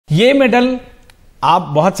ये मेडल आप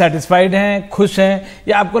बहुत सेटिस्फाइड हैं, खुश हैं,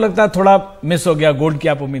 या आपको लगता है थोड़ा मिस हो गया, गोल्ड की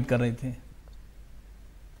आप उम्मीद कर रही थी?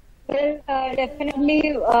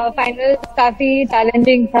 डेफिनेटली फाइनल काफी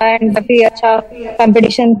चैलेंजिंग था एंड काफी अच्छा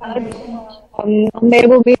कंपटीशन था। मेरे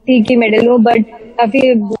को उम्मीद थी कि मेडल हो, बट काफी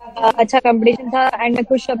अच्छा कंपटीशन था एंड मैं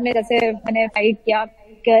खुश अपने जैसे मैंने फाइट किया।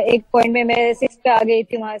 एक पॉइंट में मैं 6 पे आ गई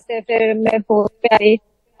थी, वहां से फिर मैं 4 पे आई,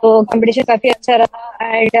 तो कंपटीशन काफी अच्छा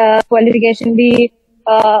रहा एंड क्वालिफिकेशन भी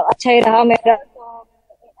अच्छा ही रहा मेरा।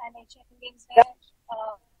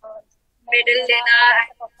 मेडल लेना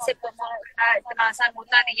से परफॉर्म करना इतना आसान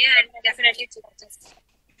होता नहीं है एंड डेफिनेटली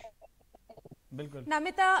बिल्कुल।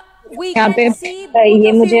 नमिता, यहाँ पे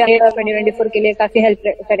ये मुझे 2024 के लिए काफी हेल्प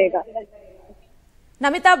करेगा।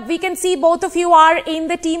 Namita, we can see both of you are in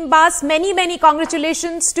the team bus. Many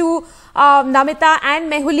congratulations to Namita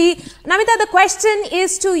and Mehuli. Namita, the question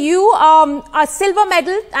is to you. A silver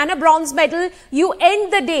medal and a bronze medal. You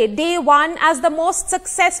end the day one, as the most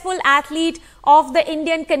successful athlete of the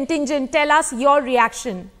Indian contingent. Tell us your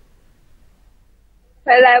reaction.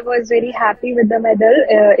 Well, I was very happy with the medal.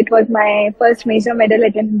 It was my first major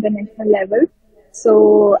medal at an international level. So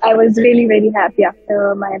I was really very happy after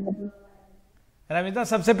my medal. Ramita,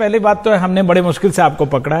 सबसे पहली बात तो है, हमने बड़े मुश्किल से आपको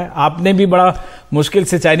पकड़ा है, आपने भी बड़ा मुश्किल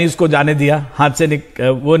से चाइनीज को जाने दिया, हाथ से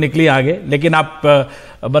वो निकली आगे, लेकिन आप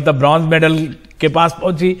मतलब ब्रॉन्ज मेडल के पास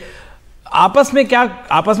पहुंची। आपस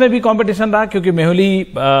में भी कंपटीशन रहा, क्योंकि मेहुली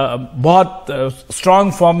बहुत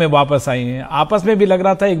स्ट्रांग फॉर्म में वापस आई हैं, आपस में भी लग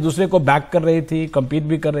रहा था एक दूसरे को बैक कर रही थी, कम्पीट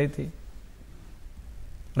भी कर रही थी।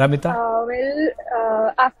 Ramita,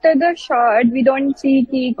 after the shot we don't see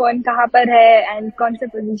कि कौन कहाँ पर है एंड कौन से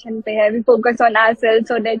पोजीशन पे है। We focus on ourselves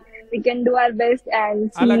so that we can do our best and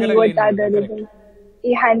see what are the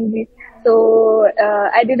results. हाँ जी, so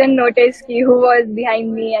I didn't notice कि who was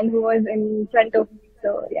behind me and who was in front of me,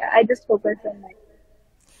 so yeah, I just focused on that.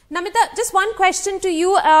 Namita, just one question to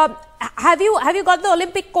you. Have you got the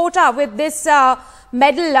Olympic quota with this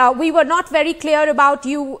medal? We were not very clear about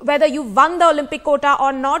you, whether you won the Olympic quota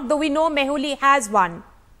or not, though we know Mehuli has won.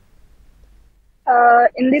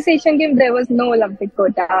 In this Asian Games, there was no Olympic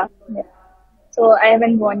quota, so I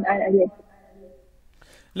haven't won yet.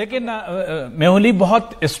 लेकिन मेहुली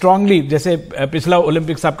बहुत strongly, जैसे पिछला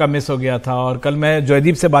Olympics आपका miss हो गया था, और कल मैं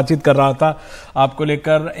जयदीप से बातचीत कर रहा था आपको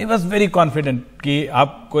लेकर, ही वॉज वेरी कॉन्फिडेंट कि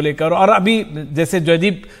आपको लेकर, और अभी जैसे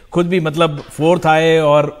जयदीप खुद भी मतलब 4th आए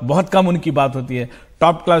और बहुत कम उनकी बात होती है,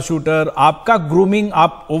 टॉप क्लास शूटर, आपका ग्रूमिंग,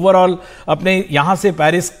 आप ओवरऑल अपने यहाँ से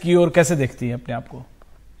पेरिस की ओर कैसे देखती हैं अपने आप को?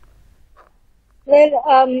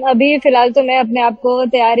 अभी फिलहाल तो मैं अपने आप को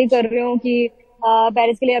तैयारी कर रही हूँ कि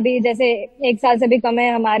पेरिस के लिए अभी जैसे 1 साल से भी कम है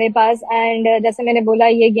हमारे पास, एंड जैसे मैंने बोला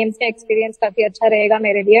ये गेम्स का एक्सपीरियंस काफी अच्छा रहेगा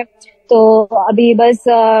मेरे लिए। तो अभी बस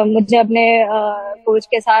मुझे अपने कोच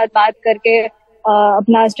के साथ बात करके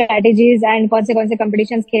अपना स्ट्रेटेजीज एंड कौन से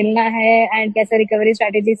कंपटीशंस खेलना है एंड कैसे रिकवरी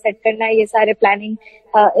स्ट्रेटेजी सेट करना है, ये सारे प्लानिंग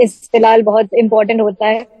इस फिलहाल बहुत इम्पोर्टेंट होता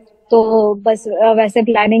है। तो बस वैसे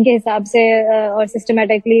प्लानिंग के हिसाब से और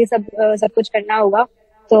सिस्टमेटिकली सब कुछ करना होगा।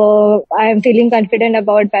 तो I am feeling confident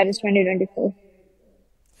about Paris 2024।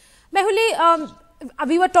 Mehuli,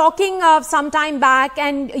 we were talking some time back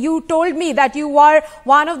and you told me that you were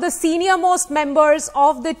one of the senior most members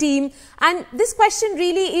of the team, and this question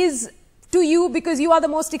really is to you because you are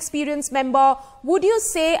the most experienced member. Would you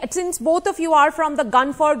say, since both of you are from the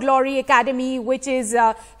Gun for Glory Academy, which is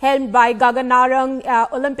helmed by Gagan Narang,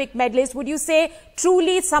 Olympic medalist, would you say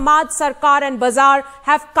truly Samaj, Sarkar and Bazaar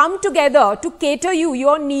have come together to cater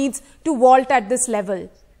your needs to vault at this level?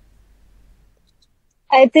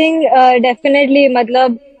 I think definitely,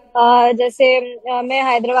 मतलब जैसे मैं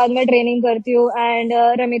हैदराबाद में training करती हूँ and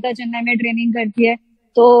Ramita Chennai में training करती है,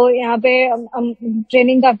 तो यहाँ पे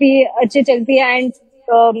ट्रेनिंग काफी अच्छी चलती है and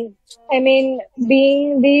I mean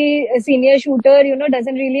being the senior shooter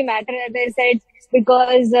doesn't really matter as I said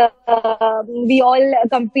because we all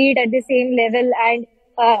compete at the same level and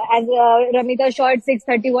as Ramita shot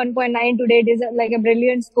 631.9 today, it is like a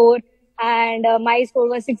brilliant score. And my score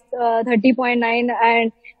was 630.9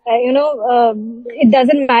 and it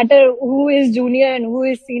doesn't matter who is junior and who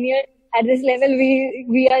is senior at this level.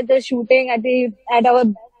 We are just shooting at our,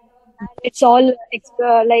 it's all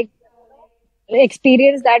like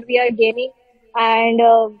experience that we are gaining,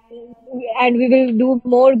 and we will do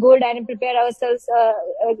more good and prepare ourselves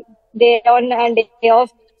day on and day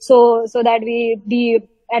off so that we be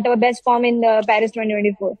at our best form in Paris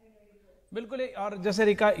 2024. बिल्कुल। और जैसे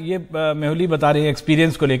Rica ये मेहुली बता रही है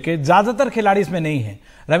experience को लेके, ज्यादातर खिलाड़ी इसमें नहीं है।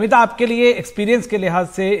 रमिता, आपके लिए एक्सपीरियंस के लिहाज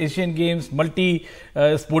से Asian games, multi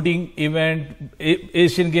sporting event,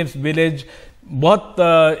 Asian games village बहुत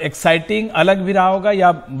एक्साइटिंग अलग भी रहा होगा,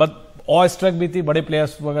 या ऑ स्ट्रक भी थी बड़े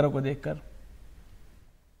प्लेयर्स वगैरह को देखकर?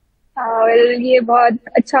 ये बहुत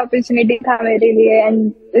अच्छा अपॉर्चुनिटी था मेरे लिए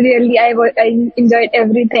and really I enjoyed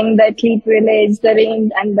everything, the athlete village, the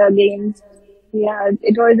range and the games. Yeah,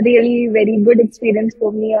 it was really very good experience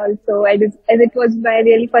for me also, as it was my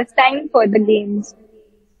really first time for the games.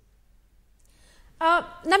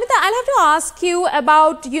 Namita, I'll have to ask you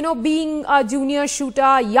about, being a junior shooter,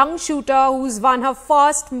 a young shooter who's won her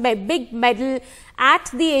first big medal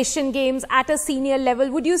at the Asian Games at a senior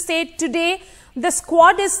level. Would you say today the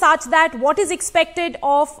squad is such that what is expected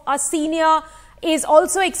of a senior is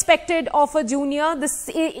also expected of a junior?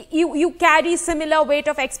 You carry similar weight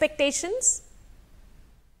of expectations?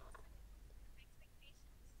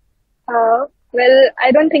 Well,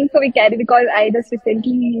 I don't think so we carry, because I just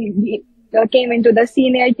recently came into the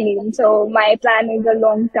senior team. So my plan is a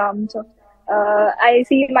long term. So I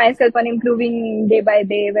see myself on improving day by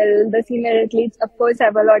day. Well, the senior athletes, of course,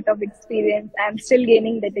 have a lot of experience. I'm still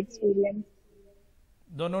gaining that experience.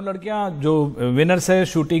 दोनों लड़कियां जो winners है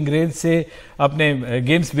shooting range से अपने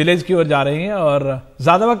games village की ओर जा रही हैं और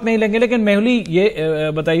ज्यादा वक्त नहीं लेंगे। लेकिन मेहुली,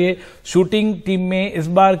 ये बताइए, शूटिंग टीम में इस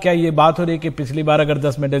बार क्या ये बात हो रही है कि पिछली बार अगर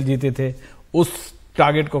 10 मेडल जीते थे उस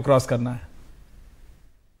टारगेट को क्रॉस करना है?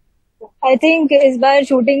 आई थिंक इस बार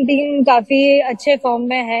शूटिंग टीम काफी अच्छे फॉर्म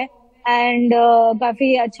में है एंड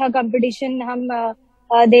काफी अच्छा कंपटीशन हम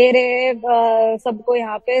दे रहे सबको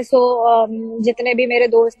यहाँ पे। सो जितने भी मेरे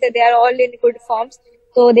दोस्त थे, they are all in good forms.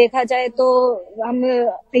 तो देखा जाए तो हम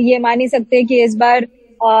ये मान ही सकते हैं कि इस बार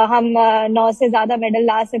हम 9 से ज्यादा मेडल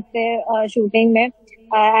ला सकते हैं शूटिंग में,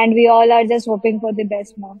 and we all are just hoping for the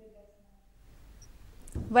best now.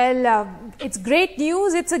 Well, it's great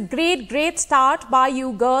news. It's a great start by you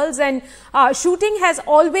girls, and shooting has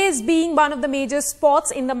always been one of the major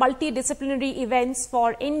sports in the multidisciplinary events for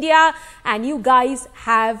India, and you guys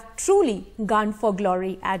have truly gone for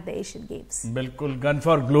glory at the Asian Games. बिल्कुल gun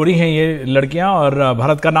for glory हैं ये लड़कियां और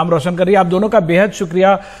भारत का नाम रोशन कर रही है। आप दोनों का बेहद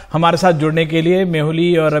शुक्रिया हमारे साथ जुड़ने के लिए,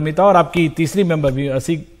 मेहुली और रमिता, और आपकी तीसरी मेंबर भी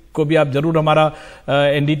असी को भी आप जरूर हमारा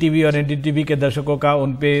एनडीटीवी और एनडीटीवी के दर्शकों का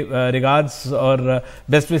उन पे रिगार्ड्स और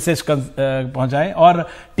बेस्ट विशेष पहुंचाएं और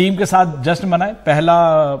टीम के साथ जश्न मनाएं।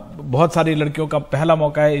 बहुत सारी लड़कियों का पहला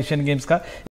मौका है एशियन गेम्स का।